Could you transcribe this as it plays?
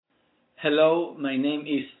Hello, my name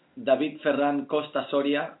is David Ferran Costa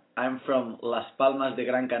Soria. I'm from Las Palmas de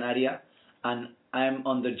Gran Canaria, and I'm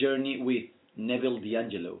on the journey with Neville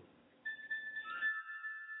D'Angelo.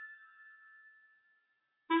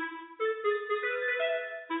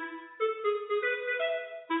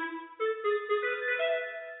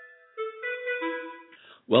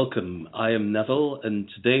 Welcome, I am Neville, and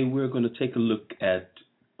today we're going to take a look at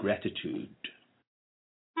gratitude.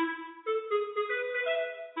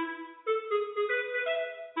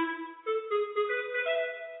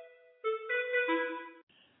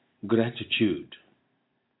 Gratitude.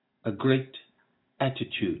 A great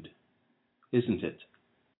attitude, isn't it?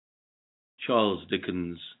 Charles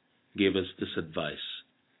Dickens gave us this advice.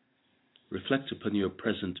 Reflect upon your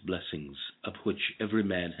present blessings, of which every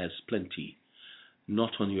man has plenty,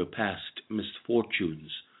 not on your past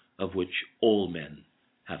misfortunes, of which all men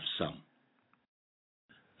have some.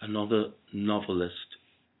 Another novelist,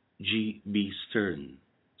 G.B. Stern,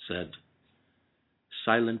 said,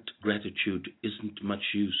 silent gratitude isn't much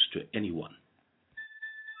use to anyone.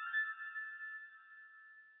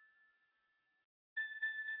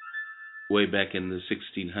 Way back in the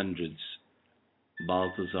 1600s,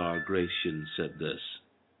 Balthazar Gracian said this,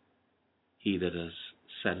 he that has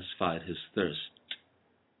satisfied his thirst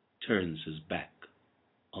turns his back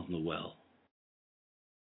on the well.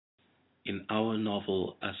 In our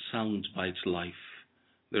novel, A Sound Byte Life,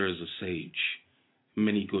 there is a sage.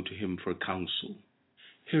 Many go to him for counsel.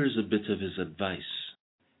 Here is a bit of his advice.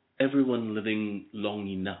 Everyone living long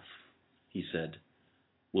enough, he said,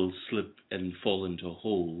 will slip and fall into a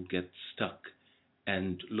hole, get stuck,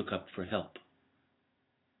 and look up for help.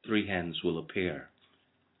 3 hands will appear.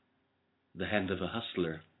 The hand of a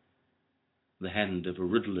hustler, the hand of a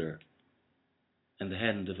riddler, and the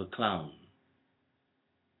hand of a clown.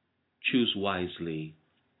 Choose wisely,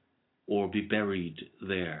 or be buried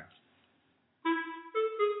there.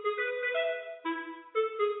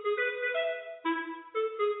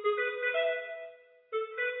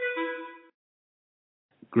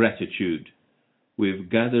 Gratitude. We've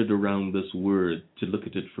gathered around this word to look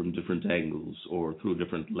at it from different angles, or through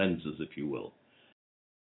different lenses, if you will.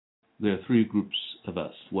 There are 3 groups of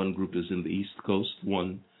us. One group is in the East Coast,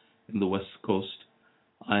 one in the West Coast.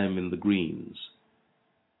 I am in the Greens,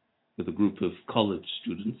 with a group of college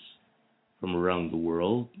students from around the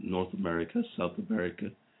world, North America, South America,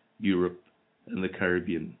 Europe, and the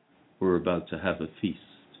Caribbean. We're about to have a feast.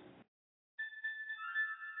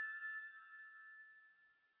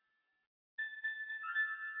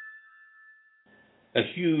 A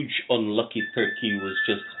huge unlucky turkey was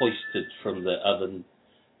just hoisted from the oven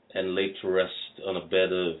and laid to rest on a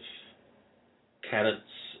bed of carrots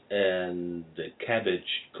and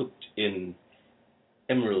cabbage cooked in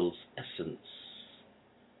emerald's essence.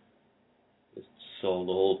 So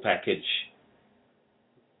the whole package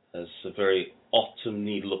has a very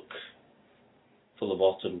autumny look, full of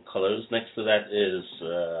autumn colors. Next to that is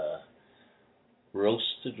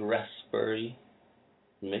roasted raspberry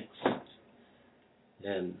mixed,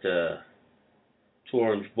 and 2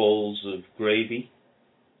 orange bowls of gravy.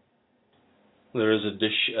 There is a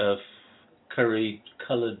dish of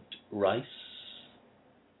curry-colored rice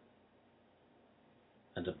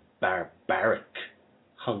and a barbaric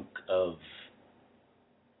hunk of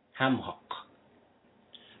ham hock.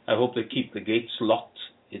 I hope they keep the gates locked.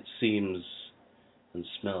 It seems and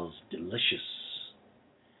smells delicious.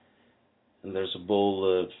 And there's a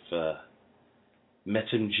bowl of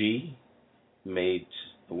metangi, a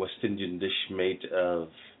West Indian dish made of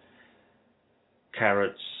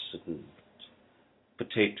carrots and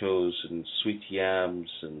potatoes and sweet yams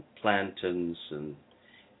and plantains, and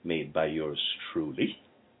made by yours truly.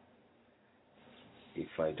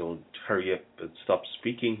 If I don't hurry up and stop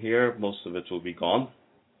speaking here, most of it will be gone.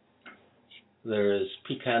 There is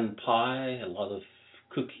pecan pie, a lot of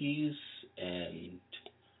cookies, and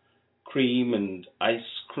cream and ice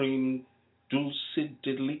cream, dulce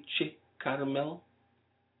de leche caramel.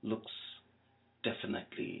 Looks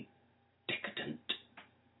definitely decadent.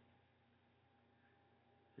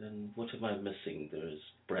 And what am I missing? There's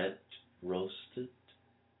bread, toasted.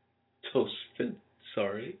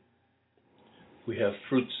 We have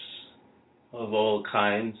fruits of all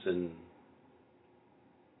kinds, and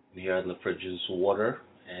here in the fridge is water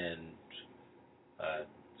and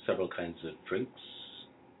several kinds of drinks.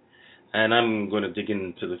 And I'm going to dig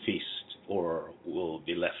into the feast, or we'll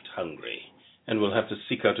be left hungry. And we'll have to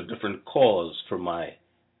seek out a different cause for my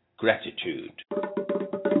gratitude.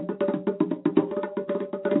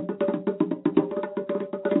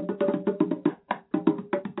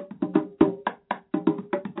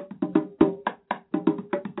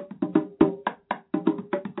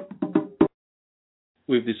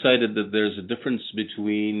 we've decided that there's a difference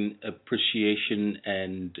between appreciation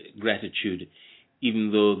and gratitude,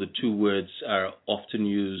 even though the two words are often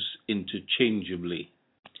used interchangeably.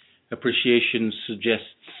 Appreciation suggests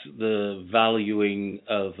the valuing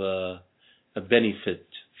of a benefit,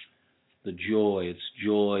 the joy,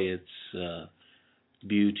 its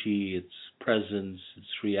beauty, its presence, its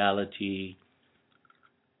reality,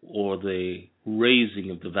 or the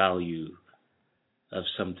raising of the value of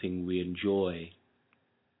something we enjoy.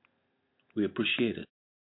 We appreciate it.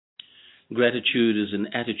 Gratitude is an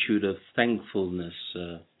attitude of thankfulness,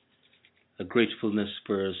 a gratefulness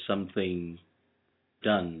for something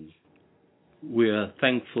done. We are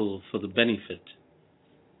thankful for the benefit.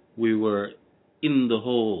 We were in the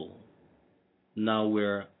hole. Now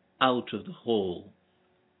we're out of the hole.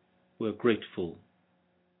 We're grateful.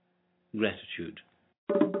 Gratitude.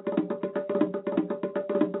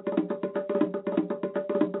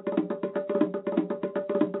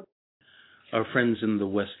 Our friends in the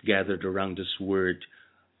West gathered around this word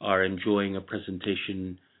are enjoying a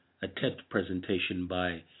TED presentation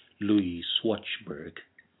by Louis Schwartzberg.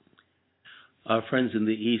 Our friends in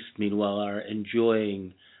the East, meanwhile, are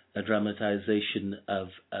enjoying a dramatization of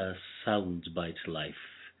A Sound Byte Life.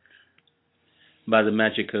 By the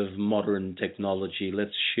magic of modern technology,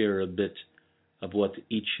 let's share a bit of what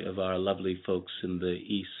each of our lovely folks in the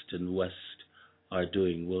East and West are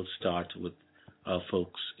doing. We'll start with our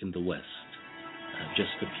folks in the West.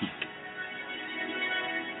 Just a peek.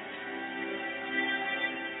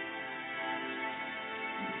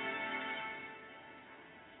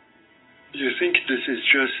 You think this is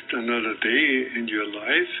just another day in your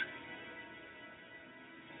life?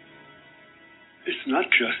 It's not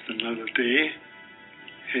just another day.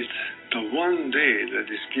 It's the one day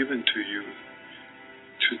that is given to you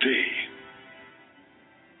today.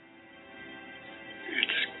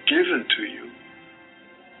 It's given to you.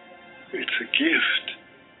 It's a gift.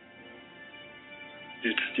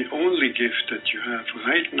 It's the only gift that you have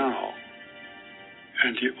right now,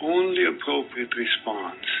 and the only appropriate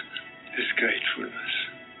response is gratefulness.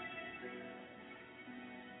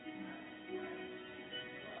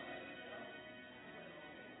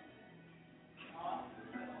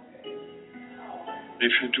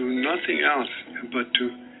 If you do nothing else but to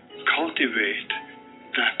cultivate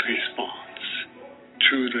that response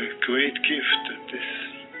to the great gift that this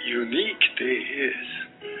unique day is,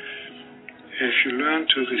 if you learn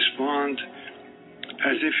to respond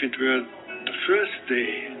as if it were the first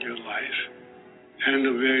day in your life and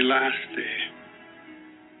the very last day,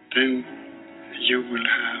 then you will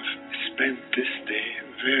have spent this day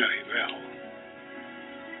very well.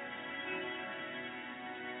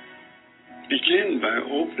 Begin by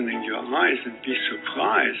opening your eyes and be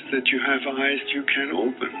surprised that you have eyes you can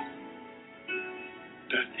open.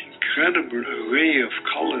 That incredible array of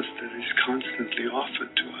colors that is constantly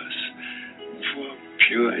offered to us for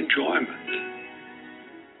pure enjoyment.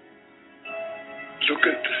 Look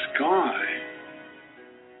at the sky.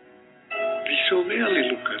 We so rarely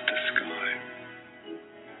look at the sky.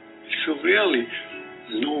 We so rarely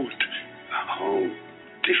note how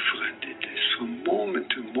different it is from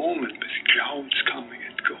moment to moment with clouds coming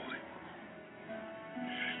and going.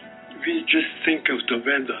 We just think of the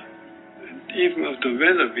weather. And even of the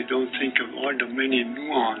weather, we don't think of all the many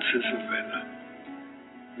nuances of weather.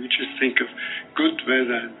 We just think of good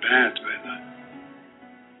weather and bad weather.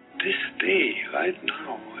 This day, right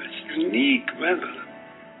now, is unique weather.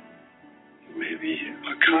 Maybe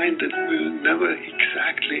a kind that will never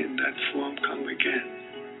exactly in that form come again.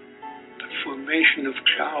 The formation of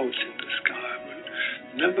clouds in the sky will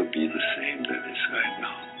never be the same that is right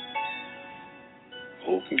now.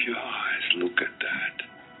 Open your eyes, look at that.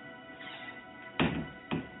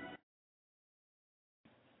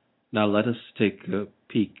 Now let us take a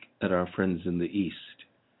peek at our friends in the East.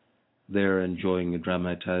 They're enjoying a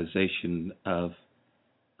dramatization of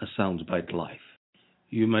A Sound Byte Life.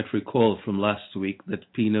 You might recall from last week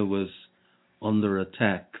that Pina was under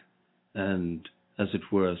attack and, as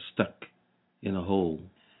it were, stuck in a hole,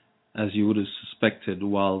 as you would have suspected,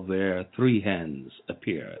 while their three hands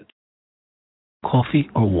appeared. Coffee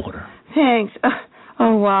or water? Thanks.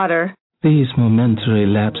 Water. These momentary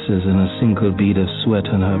lapses in a single bead of sweat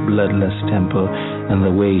on her bloodless temple and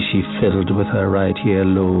the way she fiddled with her right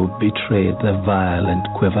earlobe betrayed the violent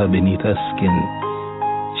quiver beneath her skin.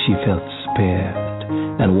 She felt spared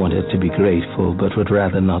and wanted to be grateful, but would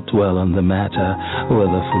rather not dwell on the matter,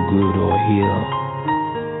 whether for good or ill.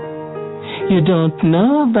 You don't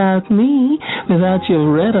know about me without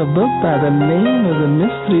you've read a book by the name of The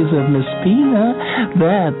Mysteries of Miss Pina.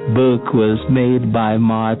 That book was made by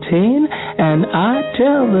Martine, and I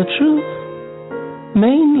tell the truth.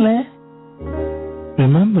 mainly.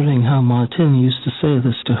 Remembering how Martin used to say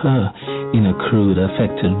this to her in a crude,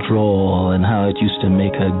 affected drawl, and how it used to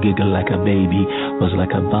make her giggle like a baby, was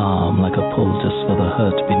like a balm, like a poultice for the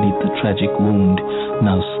hurt beneath the tragic wound,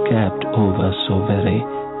 now scabbed over so very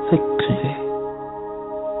thickly.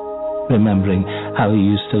 Remembering how he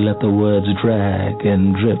used to let the words drag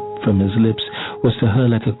and drip from his lips was to her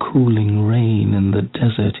like a cooling rain in the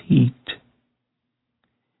desert heat.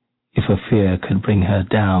 If a fear could bring her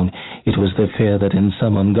down, it was the fear that in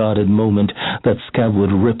some unguarded moment that scab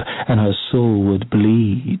would rip and her soul would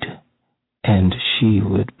bleed, and she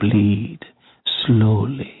would bleed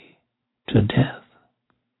slowly to death.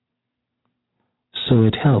 So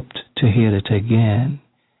it helped to hear it again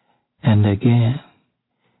and again.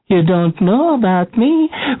 You don't know about me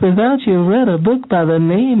without you've read a book by the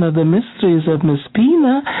name of The Mysteries of Miss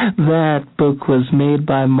Pina. That book was made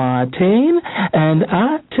by Martin, and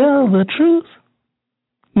I tell the truth,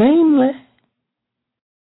 mainly.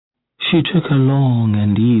 She took a long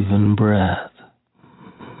and even breath,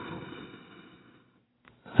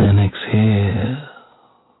 then exhaled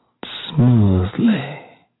smoothly,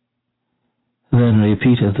 then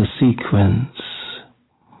repeated the sequence.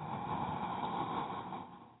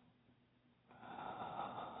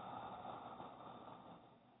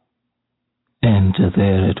 And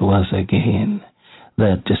there it was again,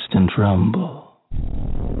 that distant rumble.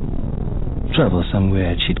 Trouble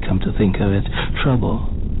somewhere, she'd come to think of it. Trouble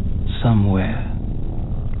somewhere.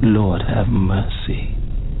 Lord have mercy.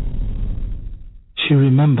 She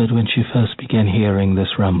remembered when she first began hearing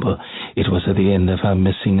this rumble. It was at the end of her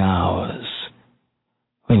missing hours.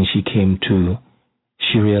 When she came to,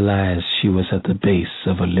 she realized she was at the base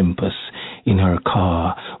of Olympus in her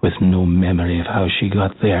car with no memory of how she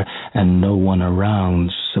got there and no one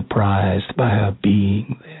around surprised by her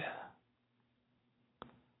being there.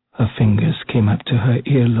 Her fingers came up to her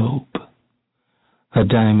earlobe. Her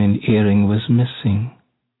diamond earring was missing.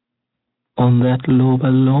 On that lobe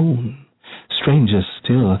alone. Stranger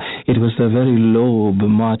still, it was the very lobe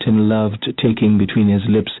Martin loved taking between his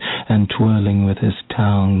lips and twirling with his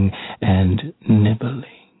tongue and nibbling.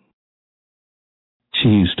 She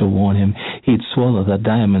used to warn him he'd swallow the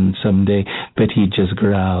diamond someday, but he'd just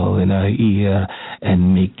growl in her ear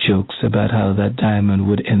and make jokes about how that diamond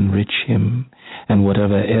would enrich him, and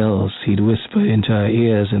whatever else he'd whisper into her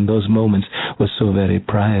ears in those moments was so very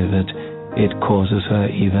private, it causes her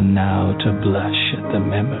even now to blush at the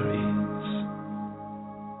memories.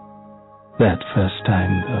 That first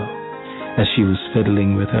time, though, as she was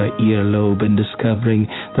fiddling with her earlobe and discovering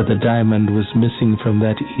that the diamond was missing from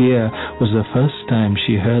that ear, was the first time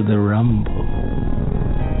she heard the rumble.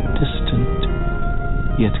 Distant,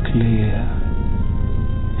 yet clear.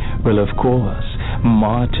 Well, of course,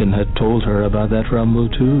 Martin had told her about that rumble,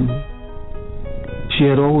 too. She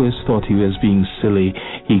had always thought he was being silly.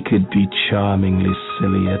 He could be charmingly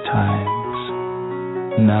silly at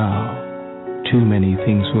times. Now, too many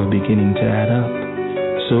things were beginning to add up.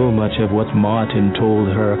 So much of what Martin told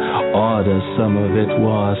her, odd as some of it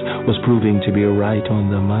was proving to be right on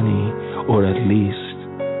the money, or at least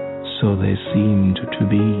so they seemed to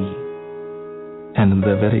be. And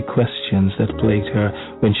the very questions that plagued her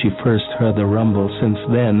when she first heard the rumble since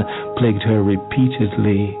then plagued her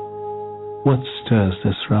repeatedly. What stirs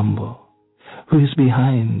this rumble? Who is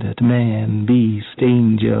behind it? Man, beast,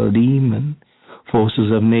 angel, demon?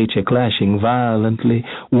 Forces of nature clashing violently,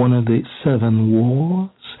 one of the 7 wars?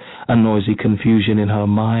 A noisy confusion in her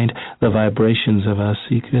mind, the vibrations of her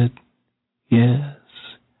secret. Yes,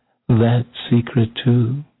 that secret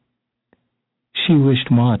too. She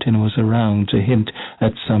wished Martin was around to hint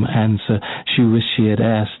at some answer. She wished she had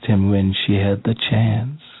asked him when she had the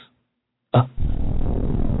chance.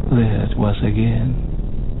 There it was again.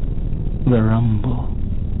 The rumble.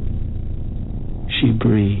 She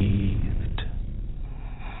breathed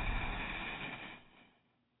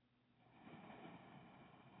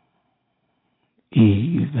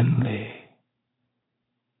evenly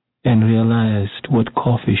and realized what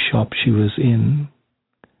coffee shop she was in.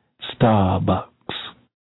 Starbucks.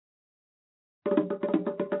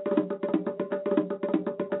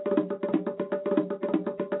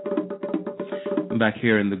 Back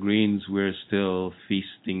here in the Greens, we're still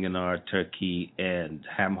feasting in our turkey and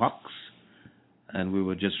ham hocks, and we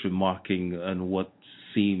were just remarking on what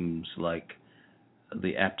seems like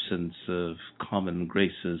the absence of common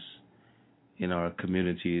graces in our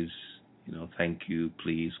communities, thank you,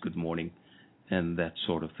 please, good morning, and that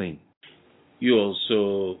sort of thing. You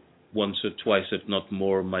also, once or twice, if not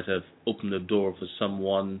more, might have opened the door for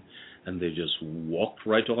someone and they just walked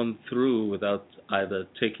right on through without either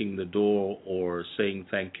taking the door or saying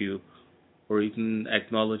thank you or even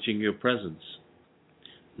acknowledging your presence.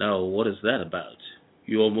 Now, what is that about?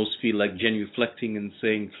 You almost feel like genuflecting and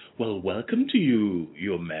saying, "Well, welcome to you,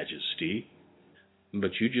 Your Majesty."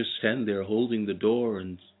 But you just stand there holding the door,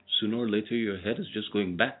 and sooner or later your head is just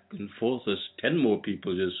going back and forth as 10 more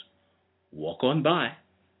people just walk on by.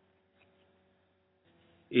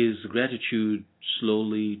 Is gratitude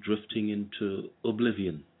slowly drifting into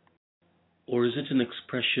oblivion? Or is it an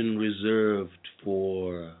expression reserved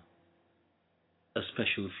for a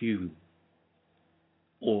special few,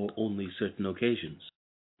 or only certain occasions?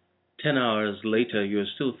 10 hours later, you're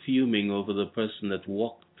still fuming over the person that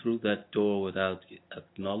walked through that door without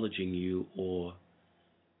acknowledging you, or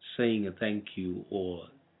saying a thank you, or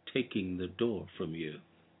taking the door from you.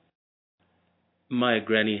 My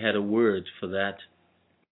granny had a word for that.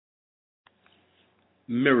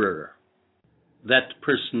 Mirror. That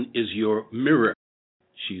person is your mirror,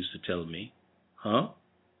 she used to tell me. Huh?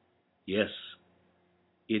 Yes,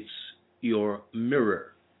 it's your mirror.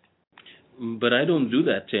 But I don't do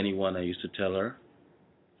that to anyone, I used to tell her.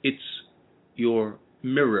 It's your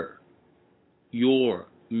mirror. Your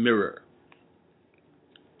mirror.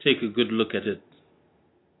 Take a good look at it.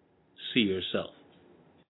 See yourself.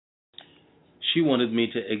 She wanted me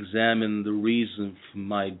to examine the reason for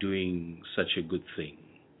my doing such a good thing.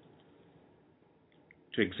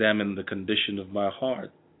 To examine the condition of my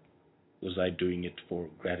heart. Was I doing it for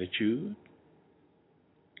gratitude?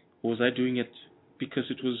 Or was I doing it because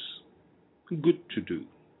it was good to do?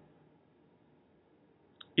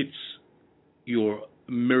 It's your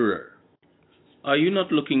mirror. Are you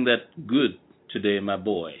not looking that good today, my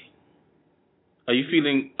boy? Are you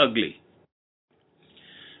feeling ugly?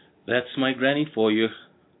 That's my granny for you.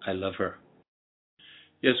 I love her.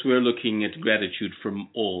 Yes, we're looking at gratitude from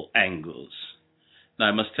all angles. Now,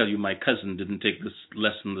 I must tell you, my cousin didn't take this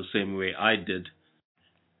lesson the same way I did.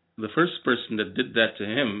 The first person that did that to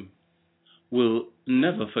him will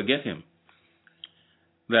never forget him.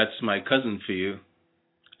 That's my cousin for you,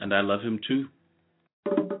 and I love him too.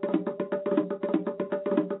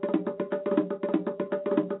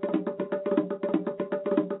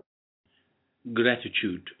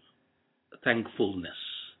 Gratitude, thankfulness,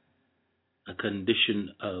 a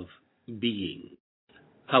condition of being.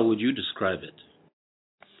 How would you describe it?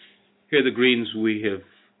 Here at the Greens, we have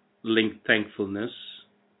linked thankfulness,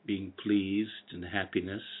 being pleased and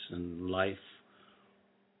happiness and life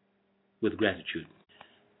with gratitude.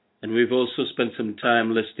 And we've also spent some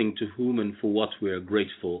time listing to whom and for what we are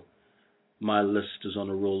grateful. My list is on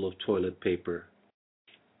a roll of toilet paper.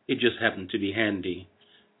 It just happened to be handy.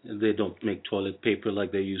 They don't make toilet paper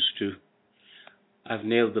like they used to. I've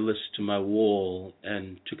nailed the list to my wall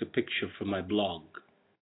and took a picture for my blog.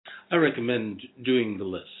 I recommend doing the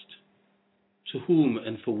list. To whom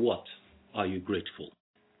and for what are you grateful?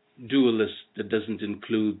 Do a list that doesn't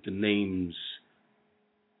include the names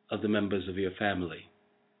of the members of your family.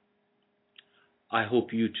 I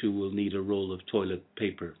hope you too will need a roll of toilet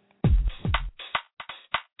paper.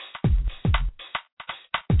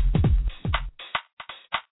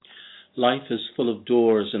 Life is full of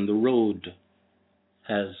doors and the road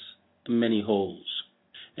has many holes.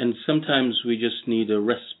 And sometimes we just need a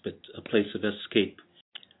respite, a place of escape.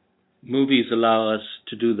 Movies allow us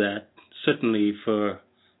to do that, certainly for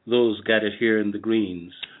those gathered here in the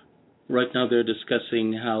Greens. Right now they're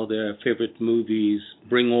discussing how their favorite movies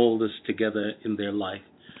bring all this together in their life.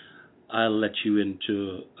 I'll let you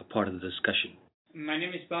into a part of the discussion. My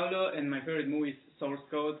name is Pablo, and my favorite movie is Source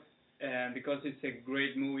Code, because it's a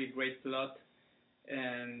great movie, great plot,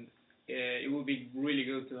 and it would be really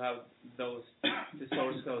good to have the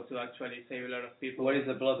source code to actually save a lot of people. What is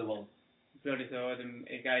the plot about? The plot is about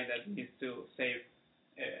a guy that needs to save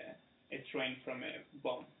a train from a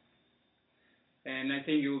bomb. And I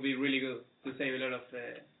think it would be really good to save a lot of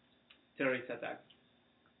terrorist attacks.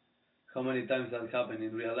 How many times that happened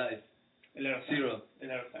in real life? A lot of times. Zero. A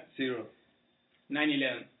lot of times. Zero.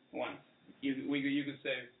 9/11 once. You could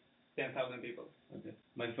save 10,000 people. Okay.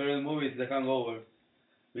 My favorite movie is The Hangover,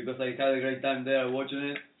 because I had a great time there watching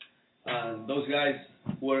it, and those guys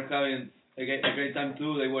were having a great time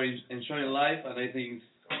too. They were enjoying life, and I think it's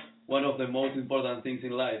one of the most important things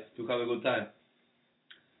in life, to have a good time.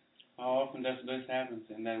 How often does this happen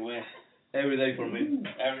in that way? Every day for me.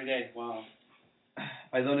 Every day, wow.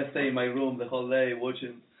 I don't stay in my room the whole day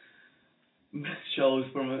watching shows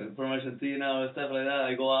from Argentina or stuff like that.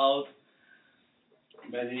 I go out.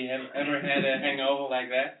 But did you ever had a hangover like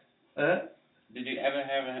that? Did you ever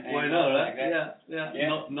have a hangover Why not, right? like that?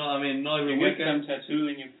 Yeah. No, I mean, not every you get weekend. some tattoo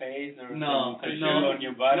in your face or No, some tattoo on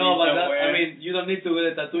your body no, but somewhere? I mean, you don't need to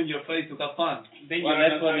get a tattoo in your face to have fun. Well,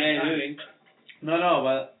 that's what they're doing. No,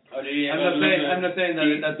 but Or do you I'm not saying that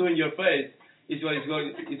the tattoo in your face is what is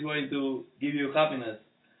going to give you happiness.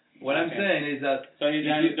 What I'm saying is that so you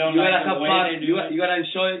you don't gotta like have the way fun. they do You gotta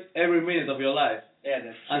enjoy every minute of your life. Yeah,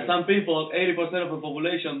 that's true. And some people, 80% of the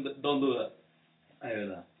population, don't do that.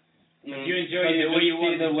 You enjoy so the way you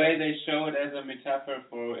want. See the way they show it as a metaphor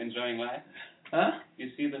for enjoying life. Huh?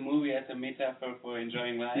 You see the movie as a metaphor for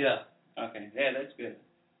enjoying life. Yeah. Okay. Yeah, that's good.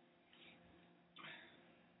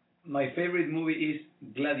 My favorite movie is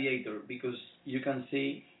Gladiator because you can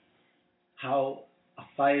see how a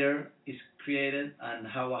fighter is created and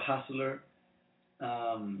how a hustler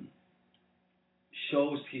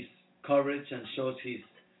shows his courage and shows his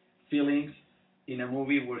feelings in a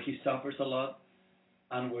movie where he suffers a lot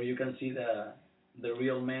and where you can see the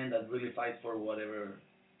real man that really fights for whatever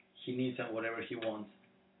he needs and whatever he wants,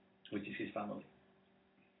 which is his family.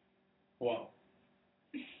 Wow.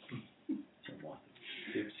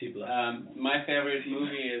 My favorite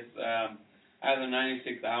movie is either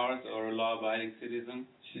 96 Hours or Law Abiding Citizen.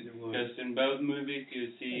 Because in both movies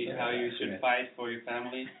you see how you should fight for your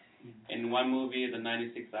family. In one movie, the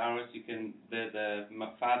 96 Hours, the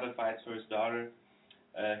father fights for his daughter,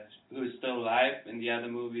 who is still alive. In the other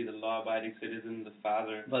movie, the Law Abiding Citizen, the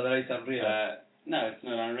father. But that is unreal. No, it's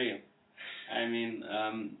not unreal. I mean,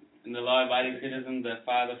 in the Law Abiding Citizen, the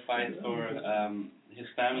father fights for his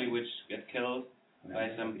family, which get killed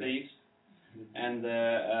by some thieves, and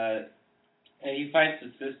he fights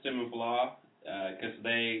the system of law because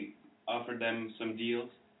they offered them some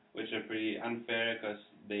deals which are pretty unfair because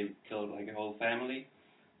they killed like a whole family,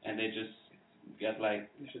 and they just get like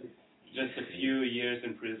just a few years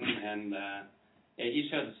in prison, and he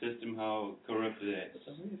showed the system how corrupt it is.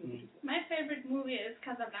 My favorite movie is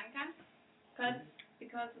Casablanca,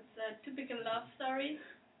 because it's a typical love story,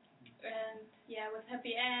 and with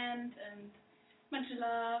happy end and much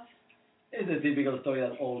love. It's a typical story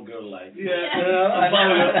that all girls like. Yeah.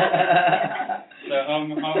 So how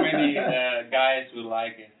many guys would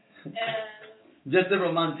like it? Just the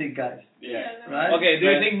romantic guys. Yeah. Right? Okay, do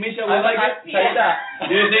you think Misha would like it?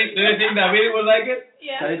 Do you think David would like it?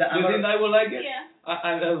 Yeah. Do you think I would like it? Yeah.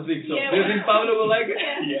 I don't think so. Yeah, do you think Pablo would like it?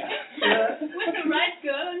 Yeah. With the right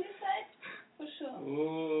girl on your side, for sure.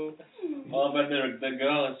 Ooh. Well, but the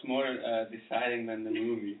girl is more deciding than the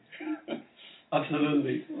movie.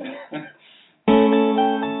 Absolutely.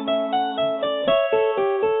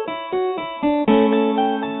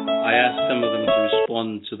 I asked some of them to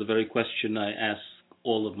respond to the very question I ask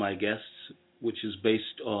all of my guests, which is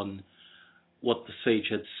based on what the sage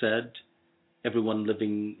had said. Everyone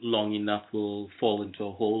living long enough will fall into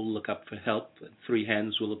a hole, look up for help, and three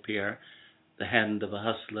hands will appear: the hand of a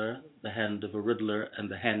hustler, the hand of a riddler, and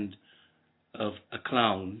the hand of a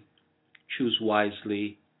clown. Choose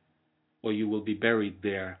wisely, or you will be buried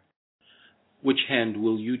there. Which hand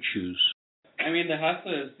will you choose? I mean, the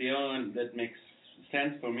hustler is the only one that makes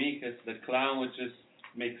sense for me, because the clown would just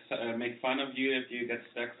make fun of you if you get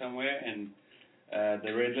stuck somewhere, and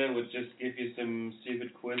the riddler would just give you some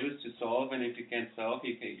stupid quizzes to solve, and if you can't solve,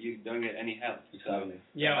 you don't get any help. Exactly.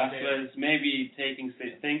 So the hustler is maybe taking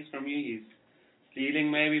things from you. He's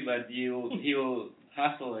stealing maybe, but he will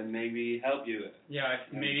hustle and maybe help you. Yeah,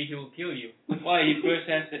 maybe he will kill you. Well, he first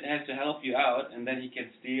has to help you out, and then he can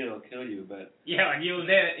steal or kill you. But yeah, you'll be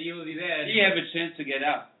there. you have a chance to get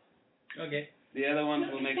out. Okay. The other ones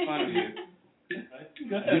will make fun of you.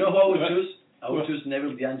 You know who I would choose? I would choose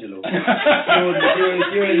Neville D'Angelo. I'm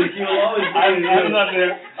not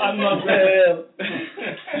there. I'm not there.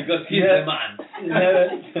 Because he's the man.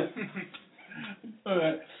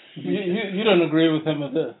 You don't agree with him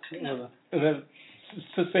with this.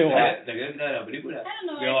 To say what? ¿Te quieres entrar a la película? I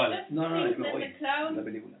don't know, No, I just think that the clown La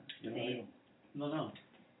película. Yo no veo. No.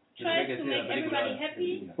 tries to make everybody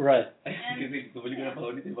happy. Right. ¿Qué es tu película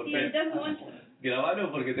favorita y por He qué? doesn't want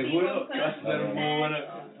Grabalo porque te juro que vas a ser muy bueno.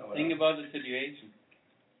 Think about the situation.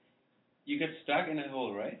 You get stuck in a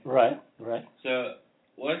hole, right? Right. So,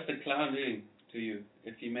 what's the clown doing to you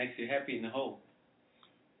if he makes you happy in a hole?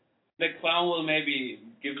 The clown will maybe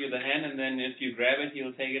give you the hand, and then if you grab it,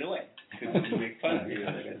 he'll take it away. Because he makes fun of you.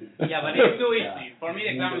 Yeah, but it's too easy. For me,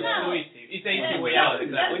 the clown is too easy. It's the easy way out.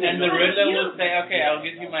 And the riddler will say, okay, I'll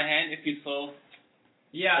give you my hand if you solve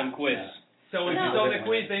some quiz. So if you solve the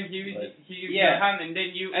quiz, then he gives you a hand, and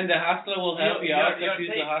then you... And the hustler will help you out because he's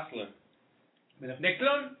the hustler.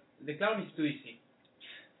 The clown is too easy.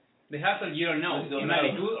 The hustler, you don't know. It might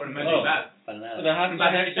be good or it might be bad. So the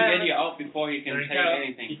hustler has to get you out before he can take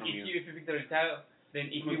anything from you. If you pick the Ricardo, then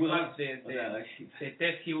if you pass the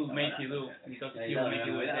test, he will make you do, because he will make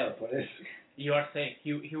you do the test. You are safe.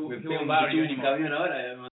 He won't bother you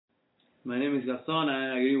anymore. My name is Gaston,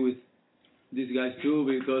 and I agree with these guys too,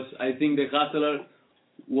 because I think the hustler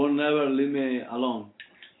will never leave me alone.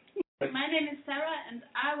 My name is Sarah, and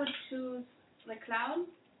I would choose the clown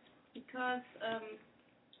because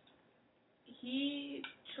he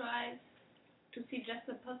tries to see just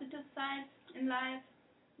the positive side in life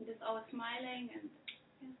and is always smiling, and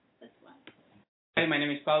yeah, that's why. Hi, my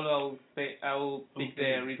name is Pablo. I will pick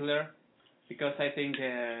the Riddler because I think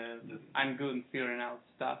I'm good in figuring out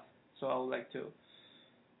stuff. So I would like to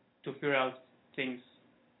figure out things.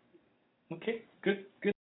 Okay, good.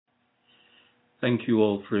 Thank you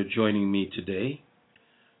all for joining me today.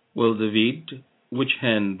 Well, David, which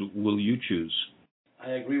hand will you choose?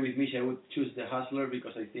 I agree with Misha. I would choose the hustler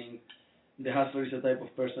because I think the hustler is a type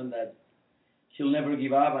of person that he'll never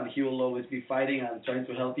give up and he will always be fighting and trying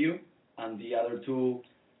to help you. And the other two,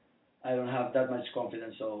 I don't have that much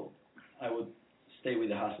confidence, so I would stay with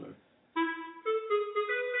the hustler.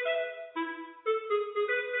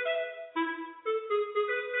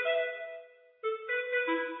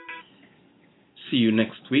 See you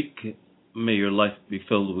next week. May your life be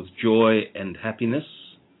filled with joy and happiness.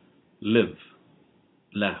 Live,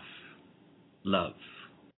 laugh, love.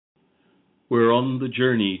 We're on the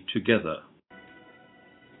journey together.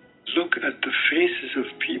 Look at the faces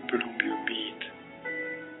of people whom you meet.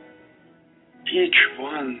 Each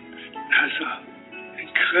one has an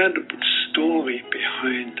incredible story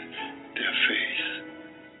behind their face.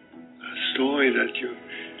 A story that you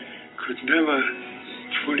could never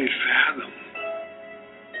fully fathom.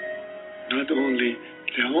 Not only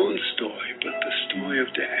their own story, but the story of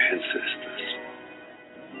their ancestors.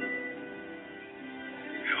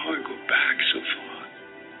 We all go back so far.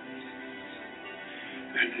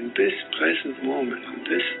 And in this present moment, on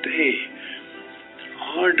this day,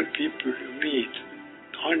 all the people you meet,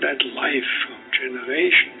 all that life from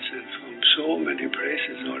generations and from so many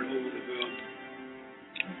places all over the world,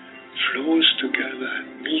 flows together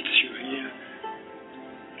and meets you here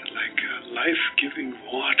like a life-giving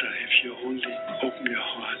water if you only open your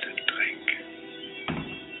heart.